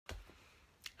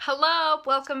Hello,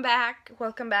 welcome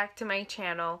back to my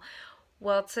channel.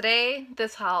 Well, today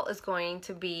this haul is going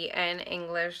to be in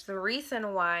English. The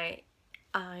reason why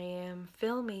I am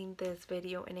filming this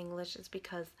video in English is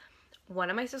because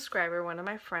one of my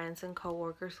friends and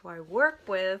co-workers who I work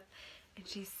with, and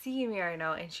she's seeing me right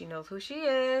now and she knows who she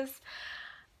is.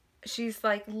 She's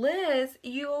like, Liz,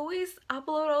 you always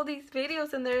upload all these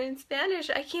videos and they're in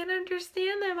Spanish. I can't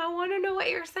understand them. I want to know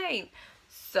what you're saying.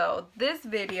 So this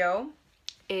video,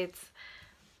 it's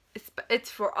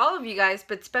for all of you guys,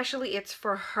 but especially it's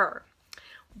for her.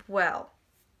 Well,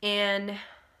 in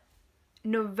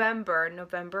November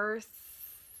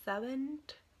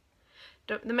 7th,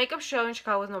 the makeup show in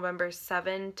Chicago was November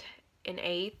 7th and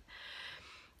 8th,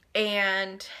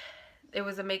 and it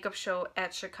was a makeup show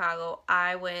at Chicago.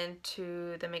 I went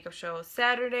to the makeup show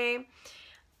Saturday.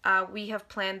 We have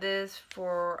planned this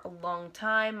for a long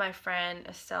time. My friend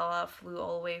Estella flew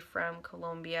all the way from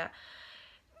Colombia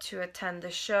to attend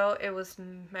the show. It was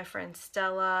my friend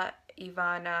Stella,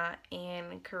 Ivana,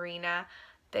 and Karina.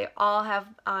 They all have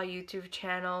YouTube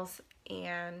channels,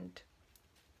 and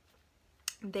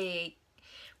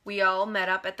we all met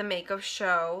up at the makeup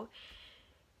show.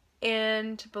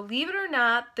 And believe it or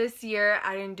not, this year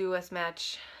I didn't do as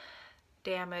much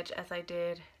damage as I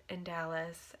did in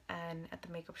Dallas and at the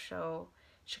makeup show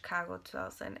Chicago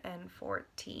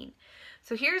 2014.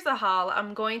 So here's the haul.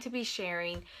 I'm going to be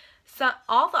sharing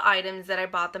all the items that I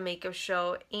bought the makeup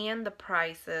show and the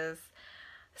prices.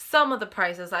 Some of the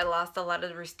prices I lost a lot of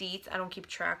the receipts. I don't keep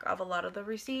track of a lot of the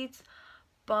receipts,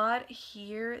 but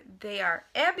here they are.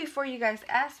 And before you guys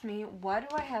ask me, what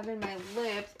do I have in my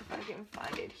lips, if I can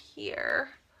find it here.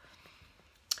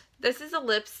 This is a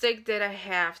lipstick that I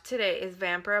have today. It's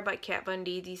Vampire by Kat Von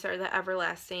D. These are the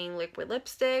Everlasting liquid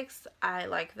lipsticks. I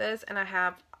like this, and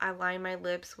I line my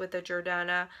lips with the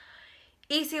Jordana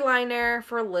Easy Liner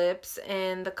for lips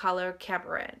in the color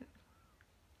Cabaret.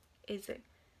 Is it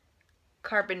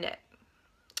Carbonate?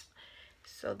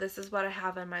 So this is what I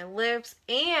have in my lips,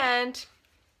 and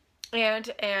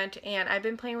I've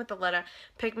been playing with a lot of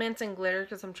pigments and glitter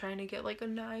because I'm trying to get like a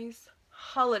nice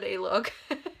holiday look.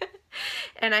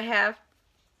 And I have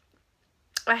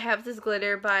this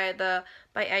glitter by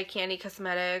Eye Candy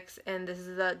Cosmetics, and this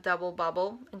is a double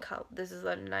bubble. And this is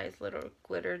a nice little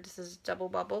glitter. This is double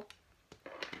bubble.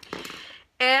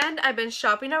 And I've been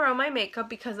shopping around my makeup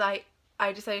because I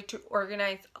decided to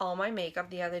organize all my makeup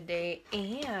the other day,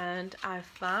 and I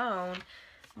found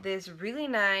this really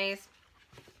nice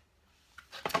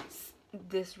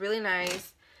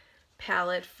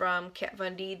palette from Kat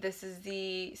Von D. This is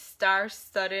the Star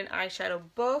Studded Eyeshadow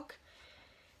Book,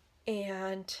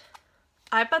 and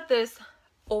I bought this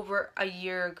over a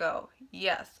year ago.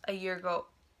 Yes, a year ago.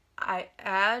 I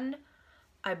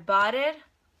bought it,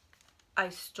 I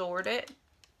stored it,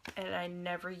 and I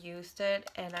never used it,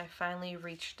 and I finally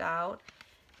reached out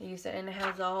and used it, and it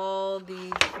has all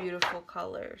these beautiful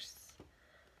colors.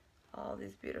 All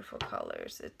these beautiful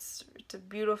colors. It's a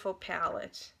beautiful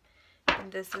palette.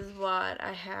 And this is what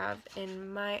I have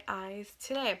in my eyes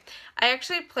today. I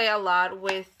actually played a lot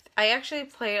with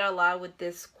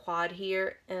this quad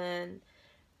here and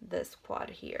this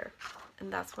quad here.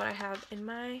 And that's what I have in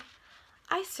my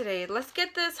eyes today. Let's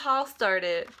get this haul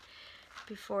started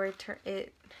before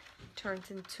it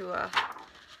turns into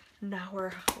an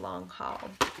hour-long haul.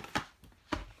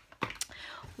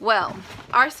 Well,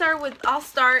 I'll start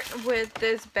with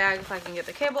this bag if I can get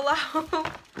the cable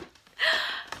out.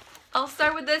 I'll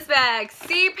start with this bag.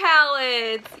 C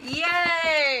palettes.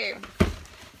 Yay!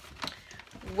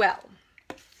 Well,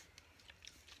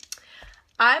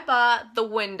 I bought the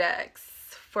Windex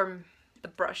for the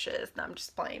brushes. No, I'm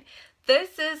just playing.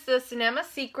 This is the Cinema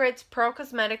Secrets Pro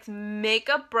Cosmetics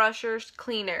Makeup Brushers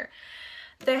Cleaner.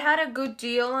 They had a good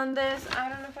deal on this. I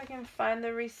don't know if I can find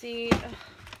the receipt,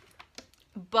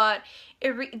 but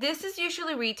this is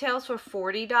usually retails for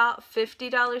 $40,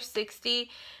 $50, $60,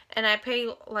 and I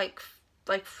pay like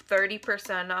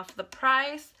 30% off the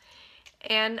price.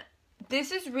 And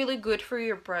this is really good for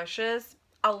your brushes.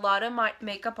 A lot of my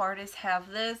makeup artists have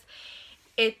this.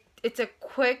 It's a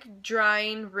quick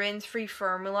drying, rinse-free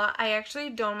formula. I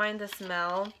actually don't mind the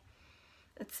smell.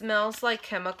 It smells like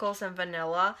chemicals and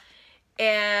vanilla,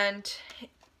 and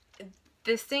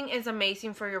this thing is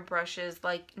amazing for your brushes.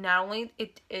 Like, not only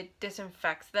it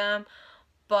disinfects them,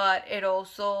 but it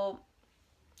also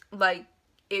like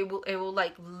it will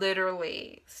like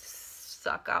literally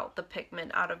suck out the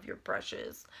pigment out of your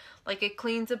brushes. Like, it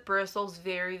cleans the bristles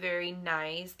very, very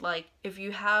nice. Like, if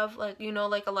you have, like, you know,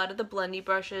 like a lot of the blendy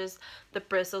brushes, the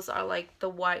bristles are like the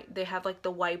white, they have like the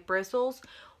white bristles.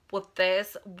 With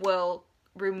this will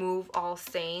remove all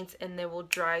stains, and they will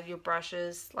dry your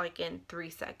brushes like in 3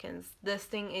 seconds. This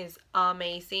thing is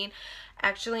amazing.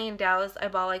 Actually, in Dallas, I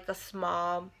bought like a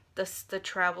small, the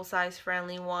travel size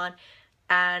friendly one,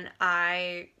 and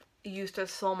I used it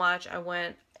so much. I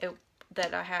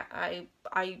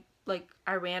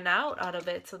ran out of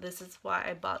it. So this is why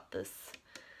I bought this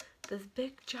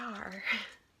big jar.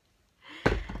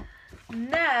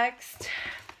 Next,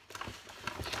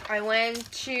 I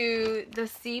went to the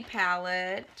C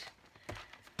palette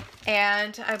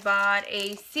and I bought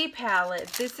a C palette.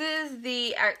 This is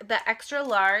the extra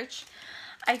large.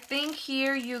 I think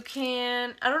here you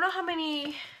can, I don't know how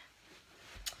many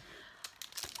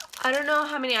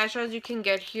eyeshadows you can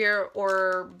get here,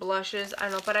 or blushes, I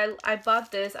don't know, but I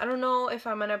bought this. I don't know if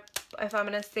I'm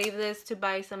gonna save this to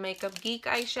buy some Makeup Geek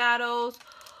eyeshadows,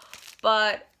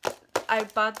 but I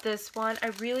bought this one. I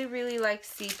really like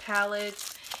C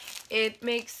palettes. It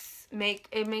makes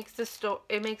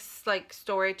like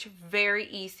storage very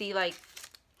easy. Like,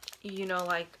 you know,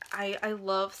 like I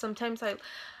love, sometimes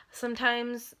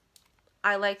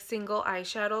I like single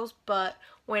eyeshadows, but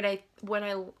when I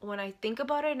think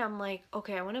about it, and I'm like,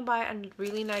 okay, I want to buy a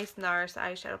really nice NARS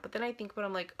eyeshadow, but then I think about it,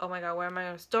 I'm like, oh my god, where am I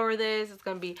gonna store this? It's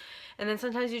gonna be, and then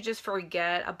sometimes you just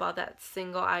forget about that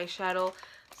single eyeshadow.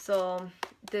 So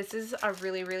this is a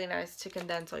really nice to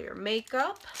condense all your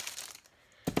makeup.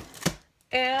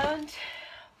 And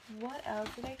what else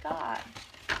did I got?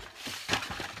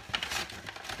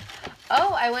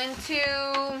 Oh, I went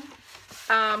to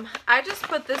I just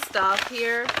put this stuff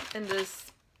here in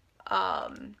this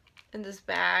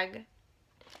bag.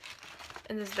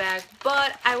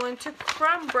 But I went to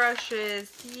Crumb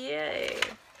Brushes. Yay.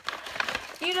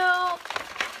 You know,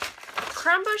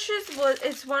 Crumb Brushes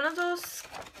it's one of those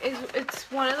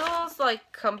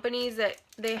like companies that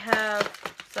they have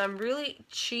some really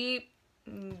cheap,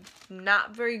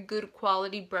 not very good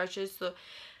quality brushes, so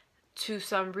to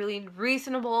some really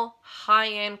reasonable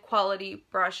high-end quality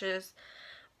brushes.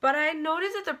 But I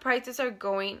noticed that the prices are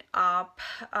going up.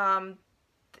 I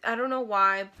don't know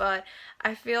why, but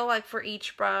I feel like for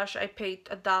each brush I paid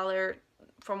 $1,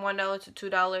 from $1 to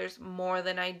 $2 more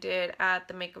than I did at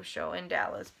the makeup show in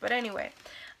Dallas. But anyway,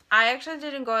 I actually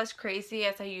didn't go as crazy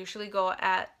as I usually go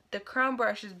at the Crumb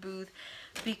Brushes booth,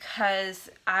 because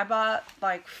I bought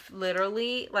like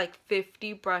literally like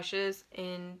 50 brushes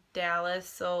in Dallas.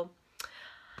 So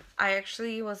I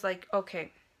actually was like,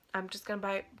 okay, I'm just gonna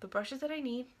buy the brushes that I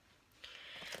need.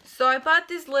 So I bought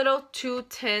these little 2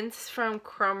 tints from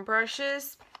Crumb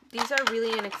Brushes. These are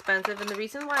really inexpensive, and the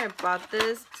reason why I bought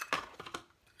this,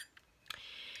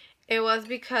 it was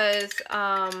because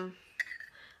I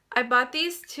bought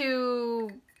these to,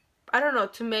 I don't know,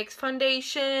 to mix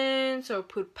foundations or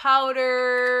put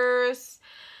powders.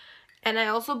 And I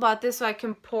also bought this so I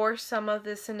can pour some of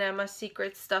the Cinema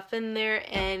Secret stuff in there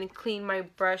and clean my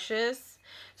brushes.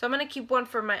 So I'm going to keep one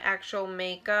for my actual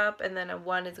makeup, and then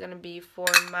one is going to be for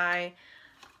my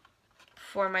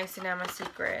Cinema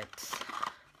Secret.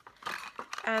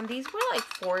 And these were like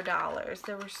 $4.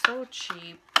 They were so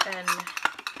cheap and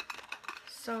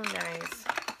so nice.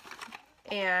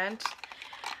 And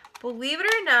believe it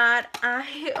or not,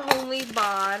 I only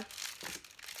bought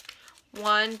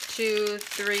 1, 2,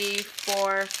 3,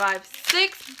 4, 5,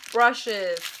 6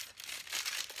 brushes.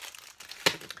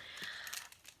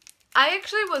 I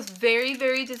actually was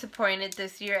very disappointed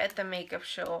this year at the makeup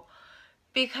show,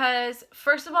 because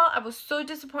first of all, I was so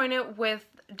disappointed with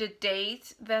the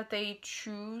date that they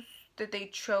chose.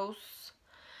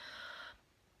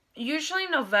 Usually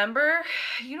November,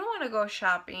 you don't want to go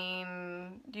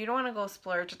shopping, you don't want to go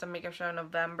splurge at the makeup show in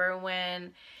November,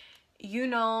 when you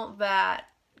know that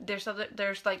there's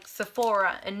like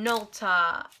Sephora and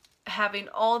Ulta having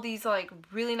all these like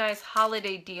really nice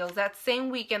holiday deals. That same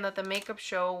weekend that the makeup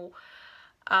show,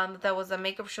 that was a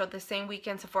makeup show, the same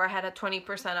weekend Sephora had a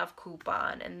 20% off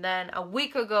coupon, and then a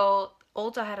week ago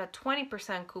Ulta had a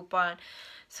 20% coupon.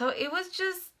 So it was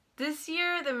just, this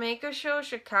year the makeup show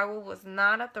Chicago was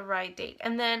not at the right date.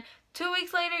 And then 2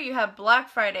 weeks later you have Black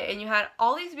Friday, and you had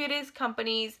all these beauty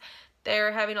companies,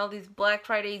 they're having all these Black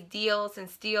Friday deals and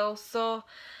steals. So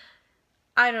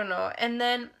I don't know. And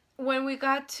then when we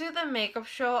got to the makeup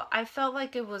show, I felt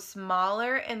like it was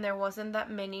smaller, and there wasn't that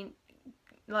many,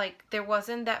 like, there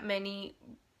wasn't that many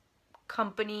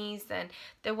companies, and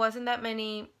there wasn't that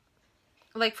many,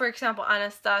 like, for example,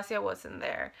 Anastasia wasn't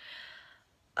there,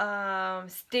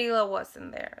 Stila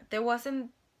wasn't there. There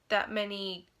wasn't that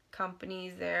many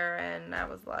companies there, and I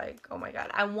was like, oh my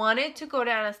god. I wanted to go to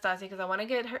Anastasia because I wanted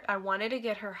to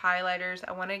get her highlighters,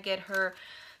 I want to get her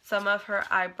some of her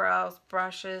eyebrows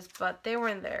brushes, but they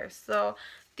weren't there. So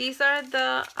These are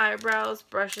the eyebrows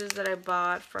brushes that I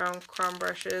bought from Crumb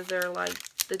Brushes. They're like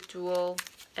the dual,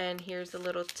 and here's a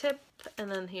little tip,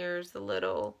 and then here's the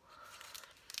little,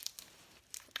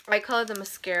 I call it the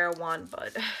mascara wand,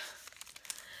 but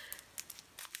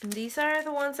and these are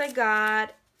the ones I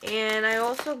got. And I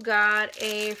also got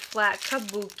a flat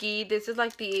kabuki. This is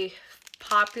like the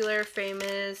popular,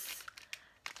 famous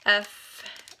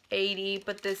F80,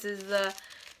 but this is the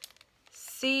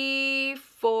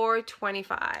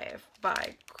C425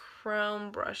 by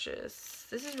Crumb Brushes.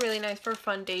 This is really nice for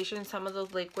foundation. Some of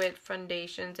those liquid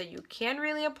foundations that you can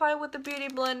really apply with the Beauty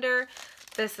Blender.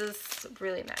 This is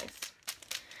really nice.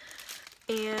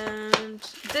 And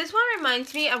this one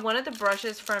reminds me of one of the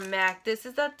brushes from MAC. This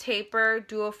is a Taper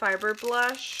Dual Fiber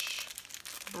brush.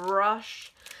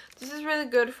 This is really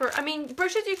good for, I mean,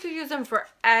 brushes, you could use them for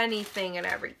anything and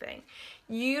everything.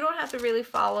 You don't have to really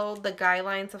follow the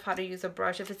guidelines of how to use a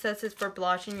brush. If it says it's for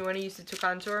blush and you want to use it to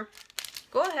contour,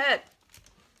 go ahead.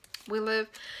 We live.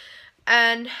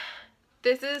 And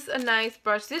this is a nice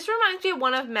brush. This reminds me of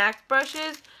one of MAC's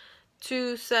brushes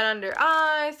to set under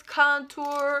eyes,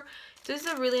 contour. This is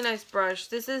a really nice brush.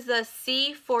 This is the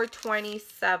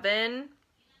C427.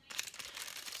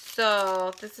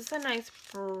 So this is a nice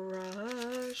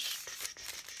brush.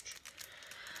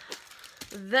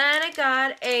 Then I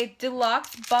got a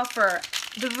deluxe buffer.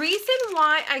 The reason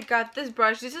why I got this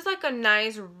brush, this is like a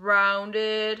nice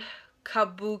rounded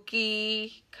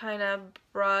kabuki kind of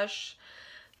brush.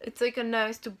 It's like a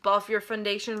nice to buff your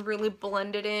foundation, really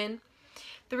blend it in.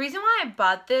 The reason why I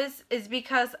bought this is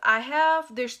because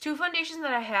there's two foundations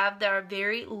that I have that are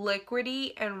very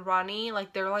liquidy and runny.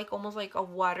 Like they're like almost like a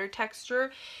water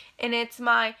texture. And it's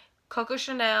my Coco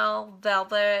Chanel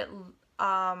Velvet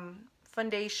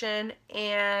foundation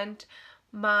and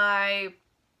the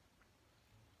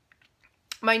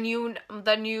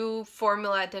new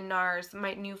formula at the NARS,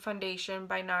 my new foundation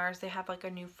by NARS. They have like a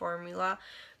new formula.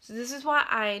 So this is why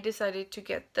I decided to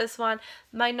get this one.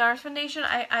 My NARS foundation,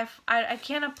 I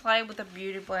can't apply it with a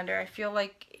beauty blender. I feel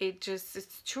like it's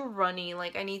too runny.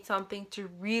 Like I need something to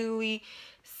really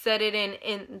set it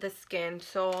in the skin.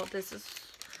 So this is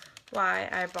why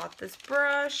I bought this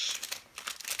brush.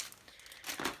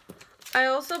 I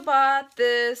also bought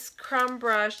this Crumb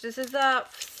brush. This is a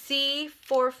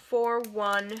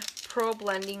C441 Pro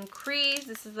Blending Crease.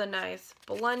 This is a nice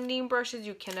blending brushes.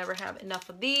 You can never have enough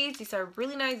of these. These are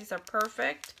really nice. These are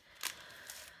perfect.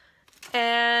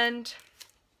 And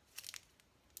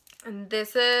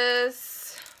this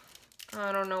is,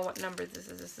 I don't know what number this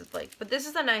is. This is like, but this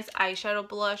is a nice eyeshadow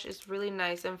blush. It's really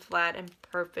nice and flat and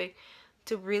perfect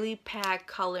to really pack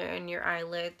color in your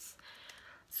eyelids.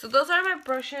 So those are my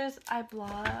brushes I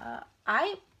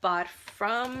bought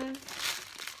from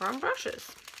Crumb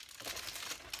Brushes.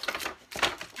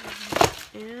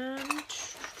 And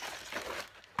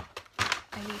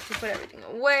I need to put everything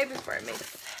away before I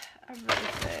mix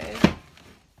everything.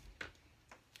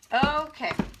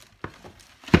 Okay.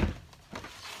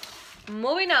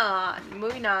 Moving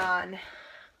on.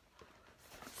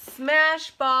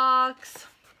 Smashbox.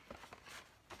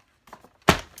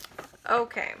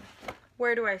 Okay.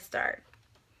 Where do I start?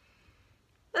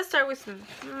 Let's start with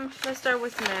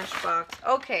Smashbox.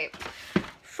 Okay.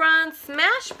 From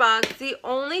Smashbox, the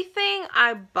only thing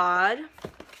I bought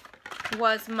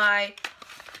was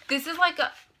this is like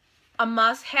a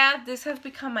must-have. This has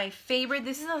become my favorite.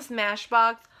 This is a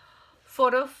Smashbox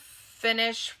Photo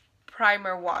Finish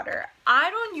Primer Water.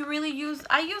 I use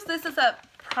this as a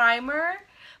primer,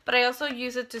 but I also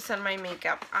use it to set my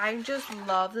makeup. I just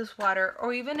love this water.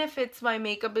 Or even if it's my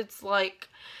makeup, it's like,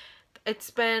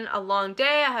 it's been a long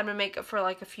day. I had my makeup for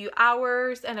like a few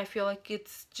hours, and I feel like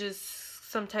it's just,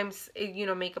 sometimes,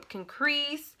 makeup can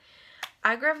crease.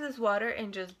 I grab this water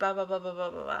and just blah, blah, blah, blah,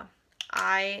 blah, blah, blah.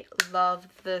 I love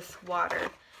this water.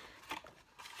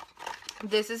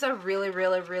 This is a really,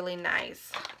 really, really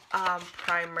nice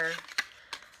primer.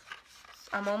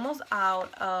 I'm almost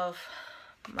out of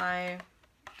my,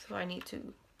 so I need to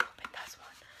open this one.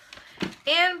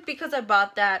 And because I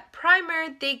bought that primer,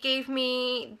 they gave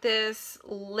me this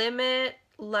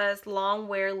Limitless Long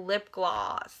Wear lip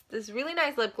gloss. This really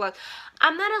nice lip gloss.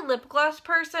 I'm not a lip gloss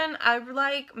person. I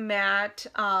like matte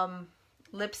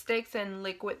lipsticks and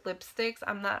liquid lipsticks.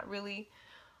 I'm not really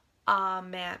a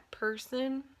matte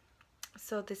person.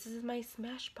 So this is my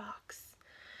Smashbox.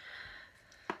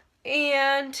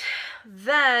 And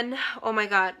then, oh my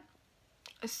god.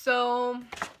 So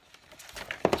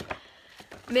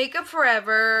Makeup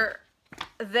Forever,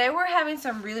 they were having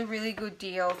some really, really good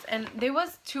deals, and there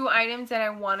was two items that I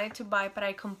wanted to buy, but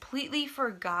I completely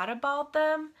forgot about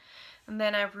them. And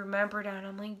then I remembered, and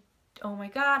I'm like, oh my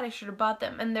god, I should have bought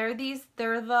them. And they're the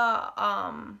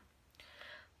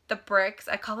bricks.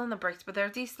 I call them the bricks, but they're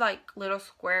these like little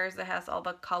squares that has all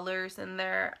the colors in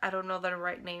there. I don't know the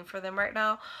right name for them right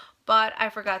now, but I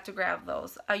forgot to grab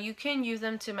those. You can use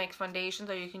them to make foundations,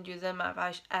 or you can use them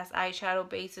as eyeshadow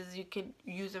bases. You can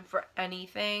use them for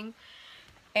anything.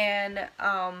 And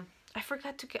I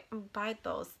forgot to buy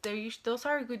those. Those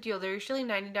are a good deal. They're usually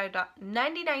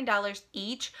 $99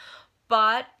 each,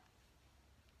 but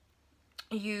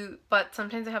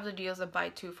sometimes I have the deals of buy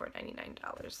two for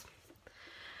 $99.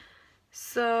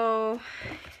 So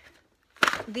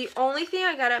the only thing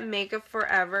I got at Makeup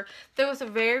Forever, there was a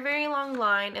very, very long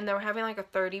line, and they were having like a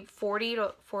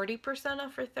 40%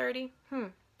 off for 30. I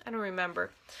don't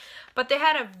remember. But they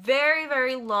had a very,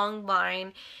 very long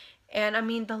line, and I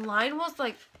mean, the line was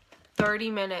like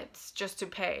 30 minutes just to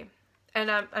pay.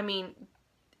 And I mean,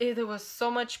 there was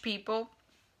so much people.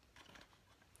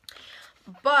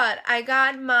 But I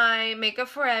got my Makeup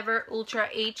Forever Ultra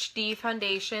HD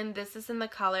foundation. This is in the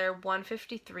color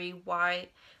 153 Y.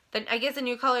 Then I guess the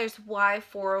new color is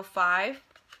Y405.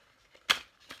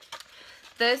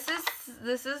 This is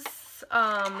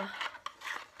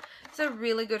it's a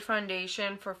really good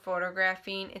foundation for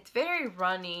photographing. It's very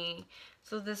runny,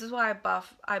 so this is why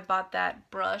I bought that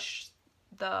brush,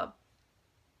 the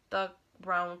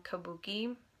round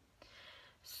kabuki.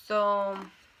 So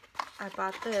I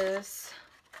bought this.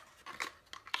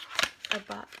 I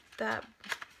bought that.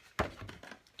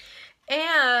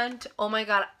 And oh my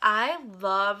god, I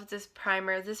love this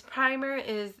primer. This primer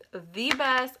is the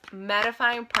best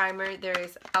mattifying primer there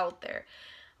is out there.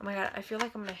 Oh my god, I feel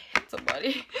like I'm gonna hit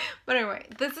somebody. But anyway,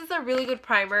 this is a really good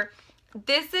primer.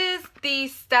 This is the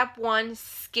Step 1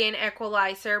 Skin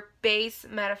Equalizer Base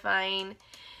Mattifying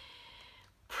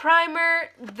Primer.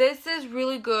 This is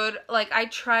really good. Like, I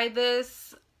tried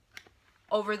this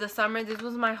over the summer. This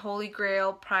was my holy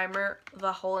grail primer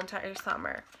the whole entire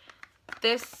summer.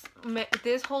 This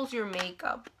holds your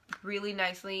makeup really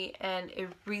nicely, and it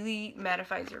really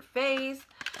mattifies your face.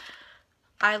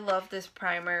 I love this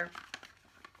primer.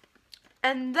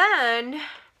 And then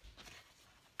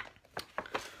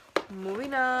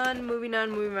moving on.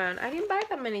 I didn't buy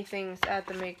that many things at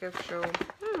the makeup show.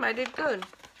 I did good.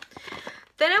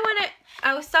 Then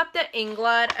I stopped at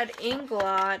Inglot. At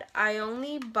Inglot, I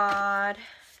only bought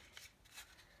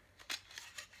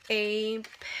a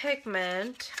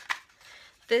pigment.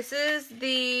 This is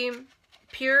the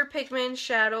Pure Pigment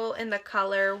Shadow in the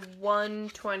color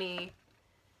 120.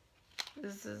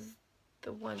 This is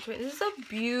the 120. This is a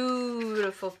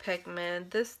beautiful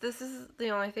pigment. This is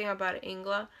the only thing about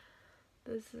Inglot.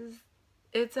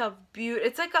 It's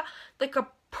like a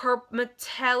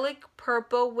metallic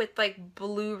purple with like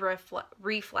blue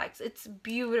reflex. It's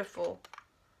beautiful.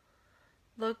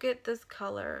 Look at this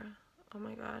color. Oh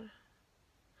my god.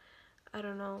 I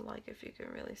don't know, like, if you can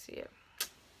really see it.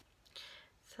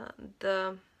 So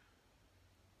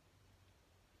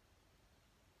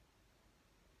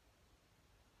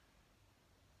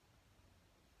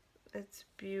it's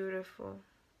beautiful.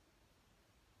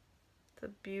 It's a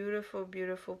beautiful,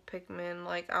 beautiful pigment.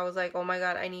 Like, I was like, oh my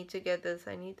god, I need to get this.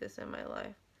 I need this in my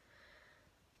life.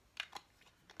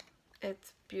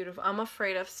 It's beautiful. I'm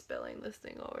afraid of spilling this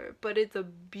thing over, but it's a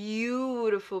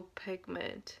beautiful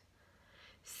pigment.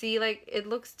 See, like, it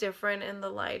looks different in the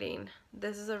lighting.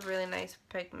 This is a really nice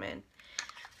pigment.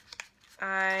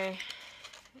 I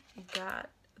got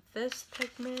this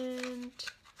pigment,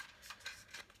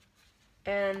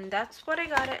 and that's what I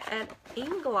got at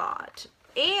Inglot.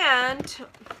 And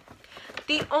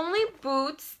the only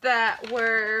boots that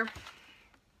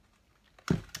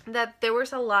there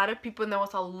was a lot of people and there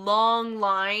was a long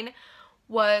line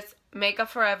was Makeup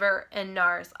Forever and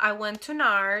NARS. I went to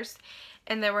NARS,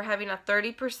 and they were having a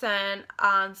 30%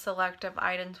 on selective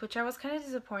items, which I was kind of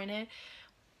disappointed.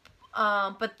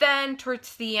 But then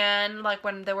towards the end, like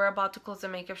when they were about to close the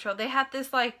makeup show, they had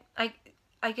this like,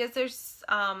 I guess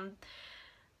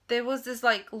there was this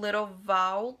like little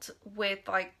vault with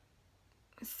like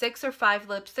 6 or 5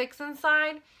 lipsticks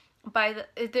inside.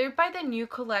 They're by the new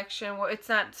collection. Well, it's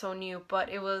not so new, but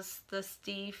it was the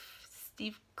Steve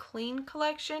Clean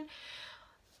collection.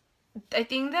 I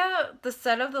think the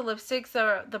set of the lipsticks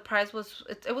the price was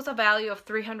it was a value of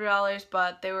 $300,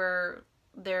 but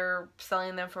they're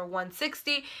selling them for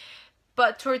 $160.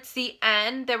 But towards the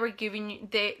end, they were giving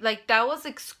that was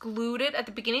excluded at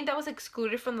the beginning. That was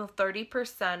excluded from the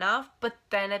 30% off. But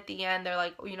then at the end, they're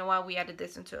like, oh, you know what? We added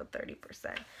this into a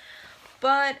 30%.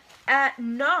 But at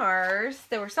NARS,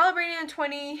 they were celebrating a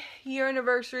 20-year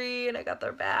anniversary, and I got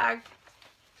their bag.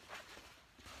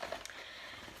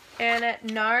 And at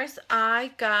NARS,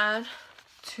 I got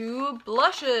two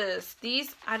blushes.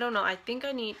 These, I don't know, I think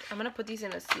I'm gonna put these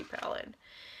in a C palette.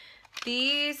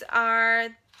 These are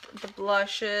the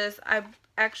blushes. I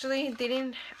actually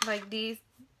didn't like these.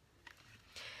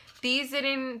 These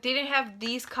didn't have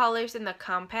these colors in the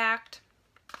compact,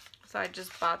 so I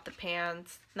just bought the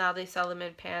pans. Now they sell them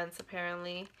in pans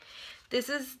apparently. This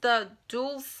is the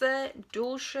Dulce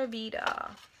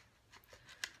Vita.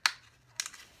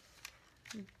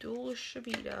 Dulce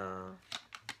Vita.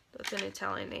 That's an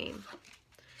Italian name.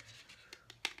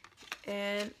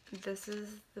 And this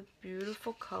is the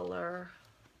beautiful color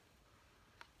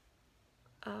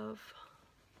of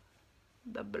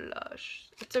the blush.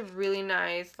 It's a really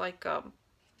nice, like,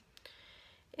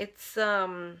 it's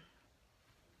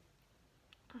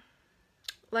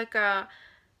like a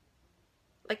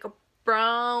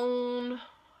brown,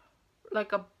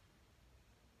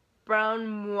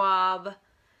 mauve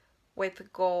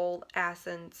with gold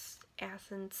accents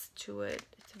to it.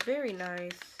 It's very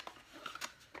nice.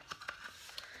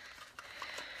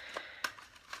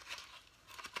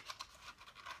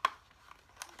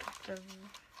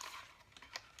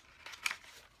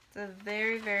 It's a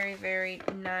very, very, very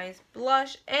nice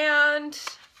blush, and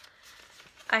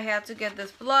I had to get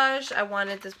this blush. I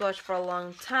wanted this blush for a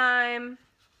long time.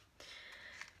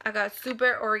 I got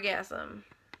Super Orgasm,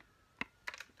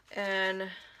 and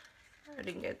I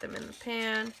didn't get them in the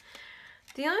pan.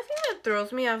 The only thing that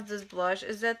throws me off this blush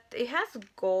is that it has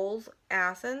gold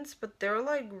accents, but they're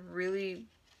like really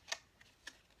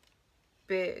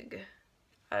big.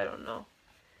 I don't know.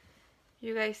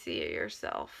 You guys see it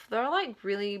yourself. They're like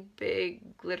really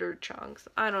big glitter chunks.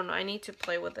 I don't know. I need to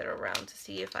play with it around to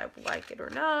see if I like it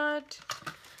or not.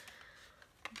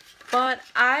 But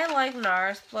I like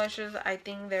NARS blushes. I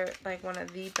think they're like one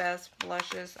of the best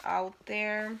blushes out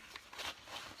there.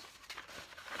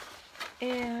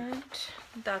 And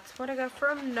that's what I got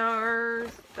from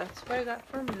NARS. That's what I got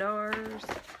from NARS.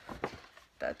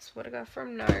 That's what I got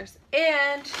from NARS.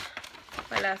 And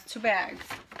my last two bags.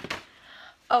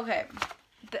 Okay,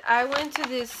 I went to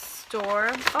this store.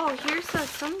 Oh, here's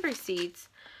some receipts.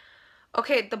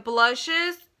 Okay, the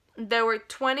blushes, they were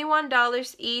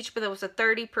 $21 each, but there was a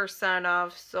 30%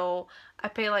 off, so I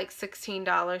paid like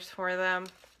 $16 for them.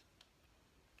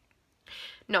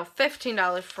 No,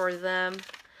 $15 for them.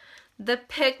 The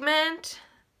pigment,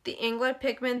 the England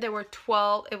pigment, it was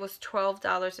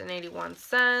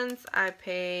 $12.81. I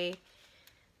pay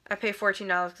 $14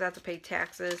 because I have to pay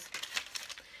taxes.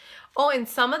 Oh, and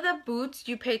some of the boots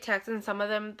you pay taxes, and some of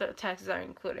them the taxes are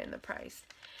included in the price.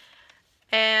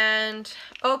 And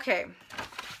okay,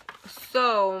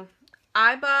 so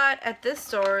I bought at this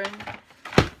store,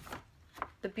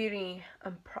 the Beauty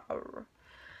Empire.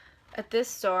 At this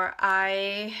store,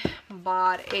 I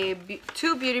bought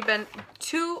two beauty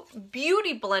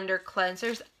blender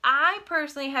cleansers. I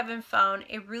personally haven't found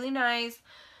a really nice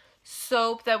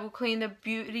soap that will clean the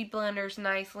beauty blenders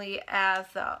nicely as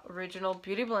the original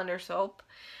Beauty Blender soap.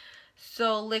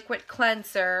 So liquid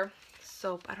cleanser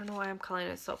soap. I don't know why I'm calling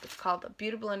it soap. It's called the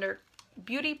Beauty Blender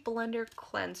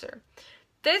cleanser.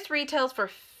 This retails for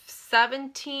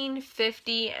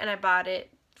 $17.50 and I bought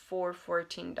it for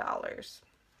 $14.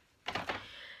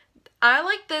 I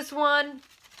like this one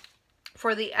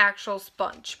for the actual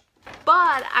sponge,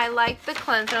 but I like the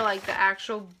cleanser, like the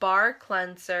actual bar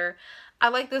cleanser. I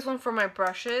like this one for my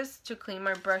brushes, to clean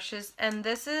my brushes. And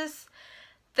this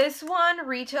one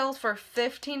retails for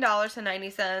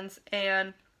 $15.90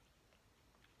 and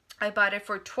I bought it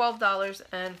for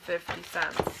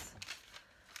 $12.50.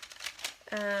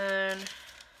 And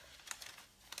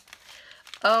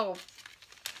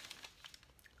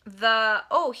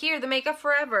here, the Makeup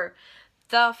Forever.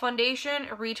 The foundation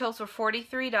retails for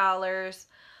 $43,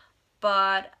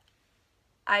 but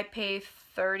I pay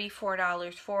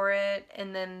 $34 for it,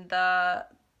 and then the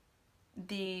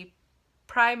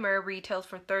primer retails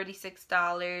for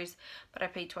 $36, but I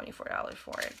paid $24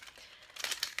 for it.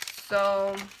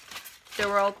 So they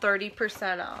were all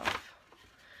 30% off.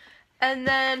 And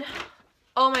then,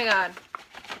 oh my god,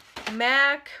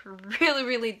 MAC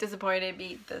really disappointed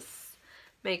me this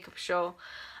makeup show.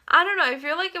 I don't know, I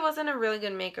feel like it wasn't a really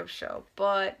good makeup show,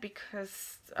 but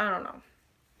because, I don't know.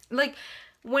 Like,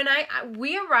 when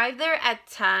we arrived there at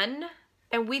 10,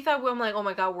 and we thought, I'm like, oh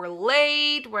my god, we're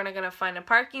late, we're not gonna find a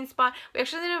parking spot. We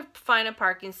actually didn't find a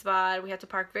parking spot, we had to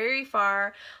park very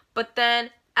far, but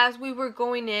then, as we were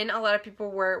going in, a lot of people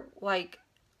were, like,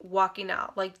 walking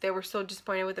out. Like, they were so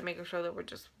disappointed with the makeup show that we're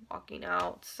just walking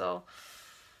out, so,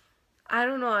 I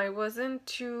don't know, I wasn't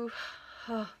too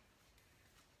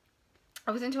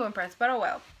impressed, but oh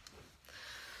well.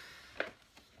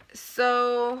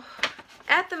 So,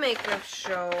 at the makeup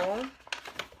show,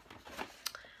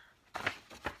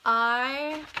 MAC.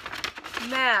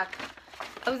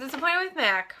 I was disappointed with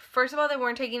MAC. First of all, they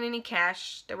weren't taking any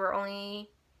cash. They were only...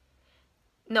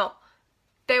 No.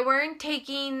 They weren't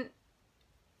taking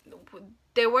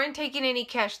any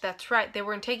cash. That's right. They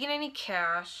weren't taking any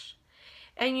cash.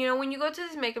 And you know, when you go to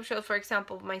these makeup shows, for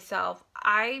example, myself,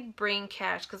 I bring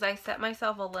cash because I set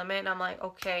myself a limit. And I'm like,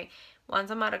 okay,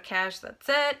 once I'm out of cash, that's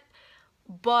it.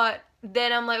 But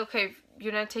then I'm like, okay,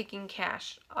 you're not taking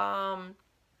cash. I'm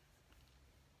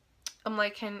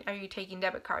like, are you taking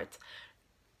debit cards?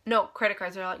 No, credit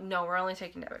cards. They're like, no, we're only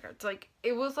taking debit cards. Like,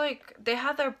 it was like, they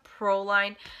had their pro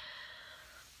line.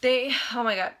 Oh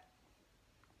my god.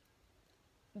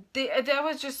 I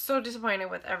was just so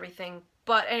disappointed with everything.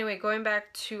 But anyway, going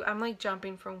back to, I'm like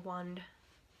jumping from one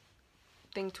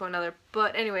thing to another.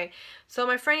 But anyway, so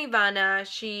my friend Ivana,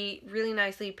 she really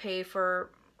nicely paid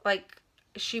for, like,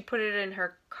 she put it in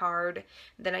her card.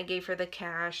 Then I gave her the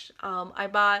cash. I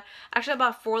bought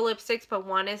 4 lipsticks, but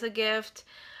one is a gift.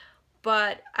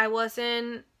 But I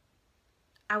wasn't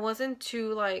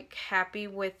too like happy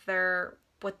with the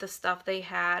stuff they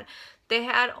had. They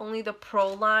had only the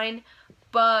pro line,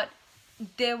 but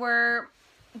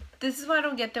this is what I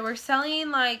don't get. They were selling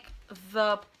like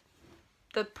the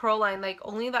pro line, like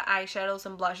only the eyeshadows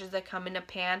and blushes that come in a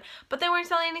pan, but they weren't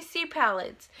selling any C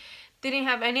palettes. They didn't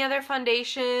have any other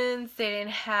foundations. They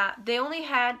only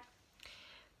had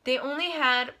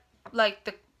like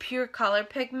the pure color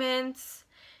pigments.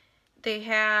 They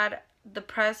had the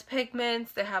pressed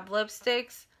pigments. They have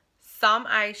lipsticks, some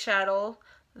eyeshadow,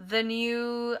 the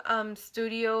new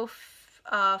Studio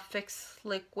Fix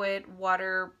Liquid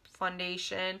Water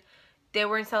Foundation. They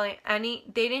weren't selling any.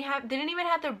 They didn't even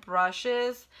have their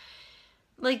brushes.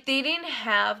 Like, they didn't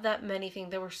have that many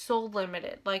things. They were so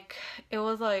limited. Like, it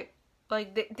was like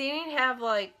they didn't have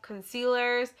like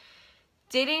concealers.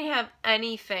 They didn't have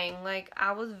anything. Like,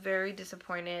 I was very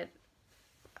disappointed.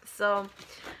 So,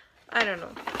 I don't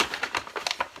know.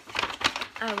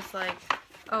 I was like,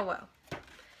 oh well.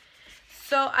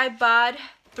 So I bought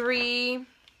three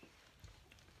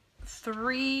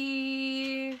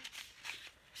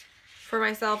for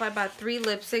myself. I bought 3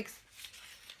 lipsticks.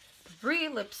 3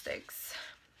 lipsticks.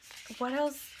 What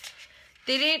else?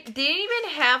 They didn't even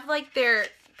have like their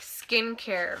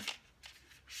skincare.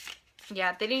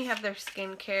 Yeah, they didn't have their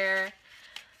skincare.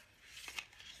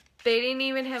 They didn't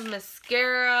even have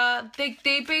mascara. They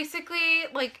basically,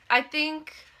 like, I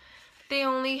think they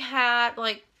only had,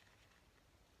 like,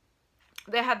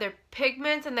 they had their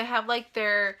pigments and they have, like,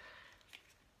 their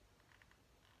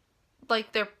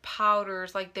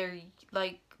powders, like,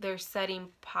 their setting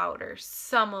powders.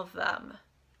 Some of them.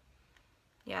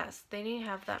 Yes, they didn't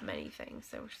have that many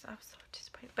things. I was so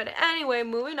disappointed. But anyway,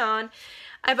 moving on.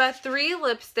 I bought 3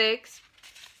 lipsticks.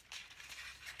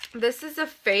 This is a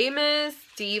Famous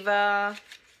Diva.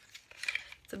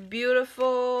 It's a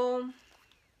beautiful,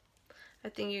 I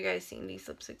think you guys seen these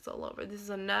lipsticks all over. This is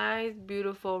a nice,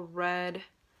 beautiful red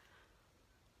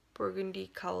burgundy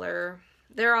color.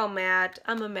 They're all matte.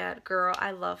 I'm a matte girl.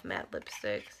 I love matte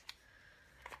lipsticks.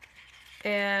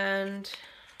 And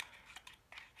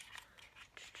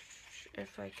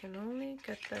if I can only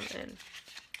get them in.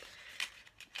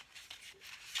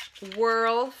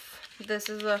 Whirl. This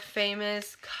is a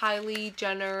famous Kylie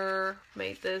Jenner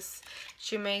made this.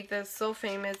 She made this so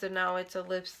famous and now it's a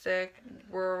lipstick.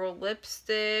 Whirl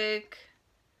lipstick.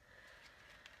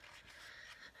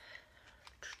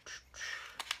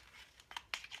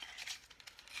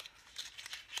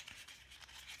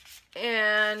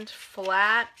 And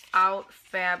Flat Out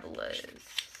Fabulous.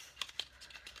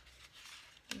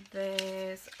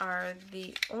 These are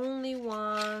the only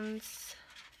ones.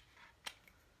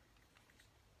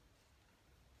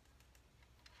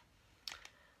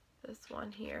 This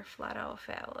one here, Flat Out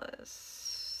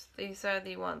Fabulous. These are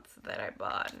the ones that I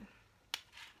bought.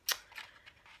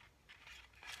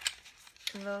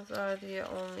 And those are the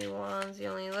only ones, the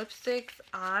only lipsticks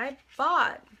I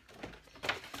bought.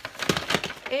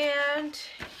 And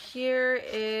here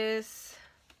is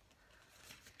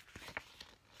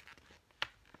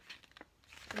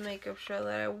the makeup show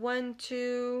that I went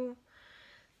to.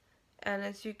 And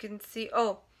as you can see,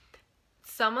 oh,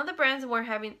 some of the brands were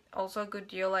having also a good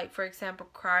deal. Like, for example,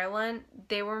 Krylon,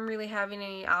 they weren't really having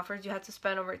any offers. You had to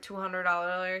spend over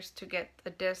 $200 to get a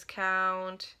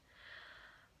discount.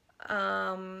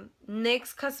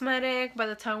 NYX Cosmetic, by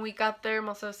the time we got there,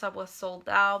 most of the stuff was sold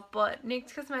out. But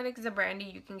NYX Cosmetic is a brand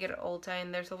you can get at Ulta,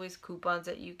 and there's always coupons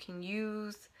that you can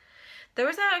use. There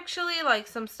was actually like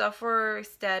some stuff for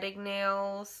static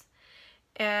nails,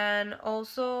 and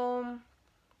also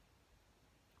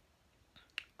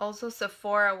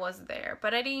Sephora was there,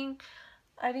 but I didn't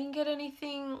get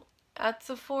anything at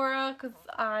Sephora because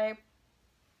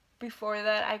before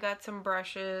that I got some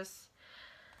brushes.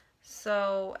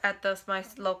 So at my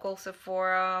local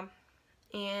Sephora.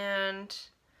 And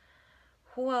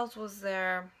who else was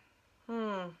there?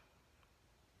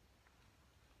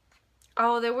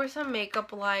 Oh, there were some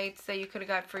makeup lights that you could have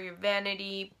got for your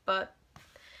vanity, but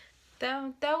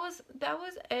that was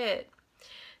it.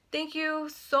 Thank you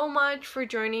so much for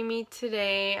joining me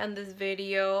today on this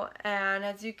video. And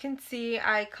as you can see,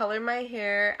 I colored my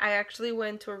hair. I actually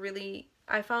went to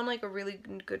I found like a really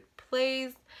good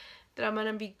place that I'm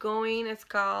gonna be going. It's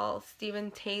called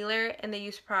Stephen Taylor, and they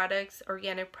use products,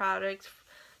 organic products.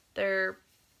 They're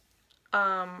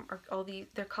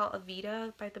they're called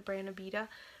Avita, by the brand Avita.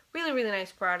 Really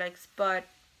nice products. But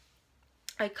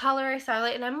I color, I style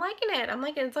it, and I'm liking it.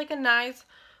 It's like a nice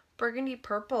burgundy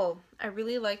purple. I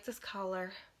really like this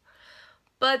color.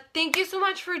 But thank you so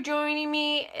much for joining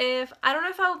me. I don't know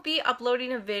if I'll be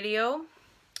uploading a video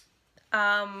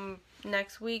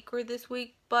next week or this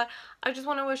week, but I just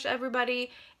want to wish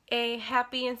everybody a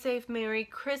happy and safe Merry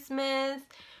Christmas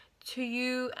to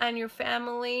you and your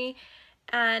family.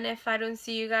 And if I don't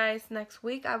see you guys next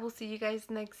week, I will see you guys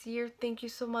next year. Thank you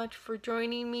so much for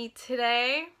joining me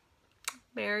today.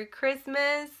 Merry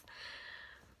Christmas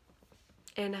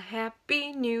and a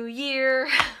Happy New Year.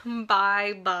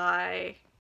 Bye bye.